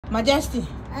Majesty.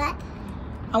 What?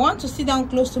 I want to sit down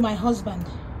close to my husband.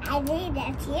 I need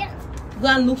that here. Go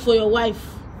and look for your wife.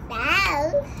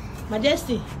 No.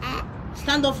 Majesty,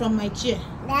 stand up from my chair.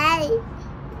 No.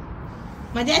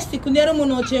 Majesty, kuneru mu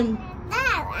n'ochem. No,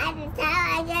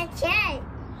 I just chair.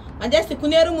 Majesty,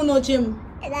 kuneru mu n'ochem.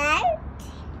 No.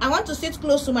 I want to sit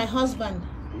close to my husband.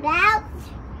 No.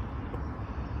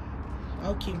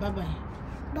 Okay, bye-bye.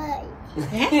 Bye.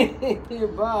 Eh?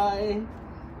 Bye.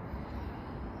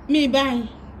 Me, bye.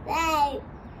 Bye.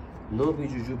 No be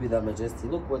juju be that, Majesty.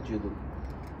 Look what you do.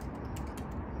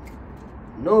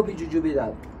 No be juju be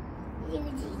that. You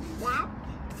did that?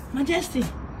 Majesty,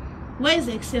 where is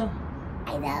Excel?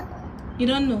 I know. You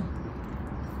don't know?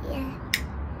 Yeah.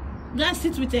 Go and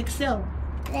sit with Excel.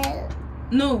 No.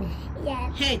 No.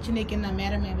 Yeah. Hey, Chineke na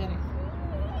mere me mere.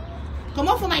 Come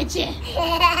off from my chair.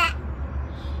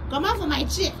 Come off from my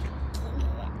chair.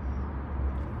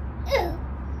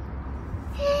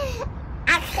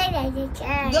 I couldn't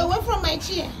chair. Go away from my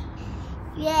chair.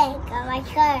 Yeah, got my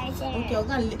car. Okay,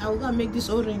 I'm gonna make this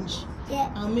orange.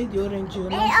 Yeah. I'll make the orange. You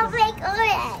Hey, I'll make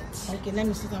orange. Okay, let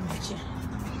me sit on my chair.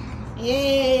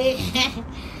 Yay!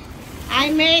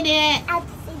 I made it. I'll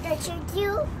see the chair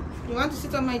too. You want to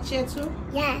sit on my chair too?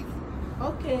 Yes.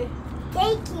 Okay.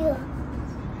 Thank you.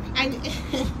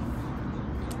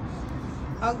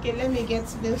 Okay, let me get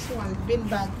this one. Bin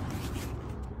bag.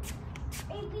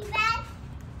 Baby bag.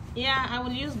 Yeah, I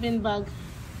will use bin bag.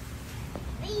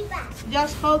 Baby bag.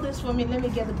 Just hold this for me. Let me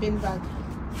get the bin bag.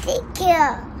 Thank you.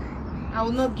 I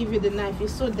will not give you the knife.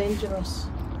 It's so dangerous.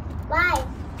 Why?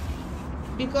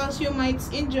 Because you might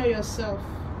injure yourself.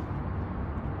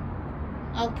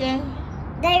 Okay?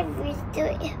 Knife is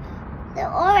the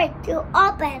orange to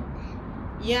open.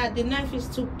 Yeah, the knife is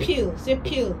to peel. Say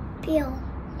peel. Peel.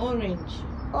 Orange.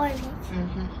 Orange.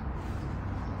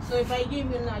 So if I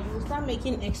give you now, you will start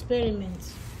making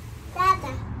experiments.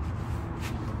 Dada.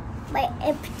 But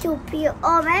if to peel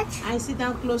orange. I sit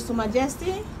down close to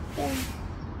Majesty Yeah.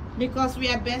 because we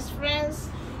are best friends.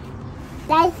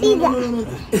 I see that. No.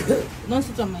 Don't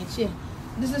sit on my chair.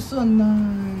 This is so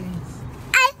nice.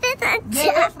 I see that. Go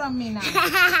away from me now.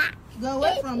 Go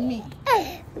away from me.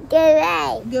 Get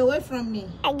away. Go away from me.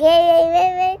 I get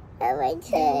away from my Go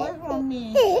chair. away from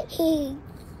me.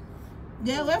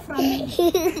 Go away from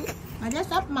me. I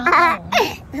just up my car.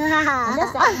 I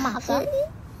just up my car.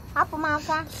 Up my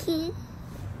car.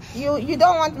 You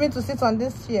don't want me to sit on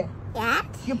this chair. Yeah.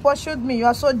 You pursued me. You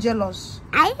are so jealous.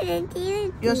 I didn't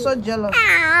even. You're so jealous.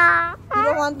 You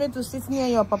don't want me to sit near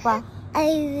your papa.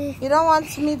 I You don't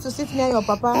want me to sit near your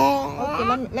papa.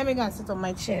 Okay, let me go and sit on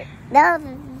my chair. no.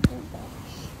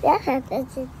 That's the chair.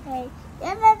 That's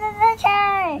the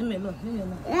chair. Leave me alone. Leave me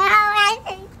alone. No, I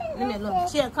think. Leave me alone.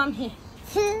 Chair, come here.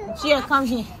 Chair, come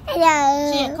here.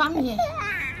 No. Chair, come here.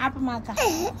 Up my car.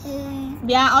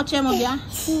 Bia, oche mo bia.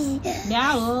 Bia,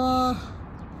 oh.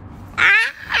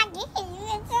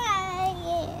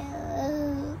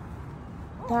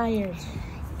 Tired.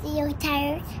 Are you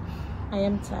tired? I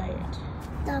am tired.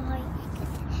 Don't worry.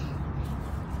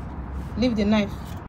 Leave the knife.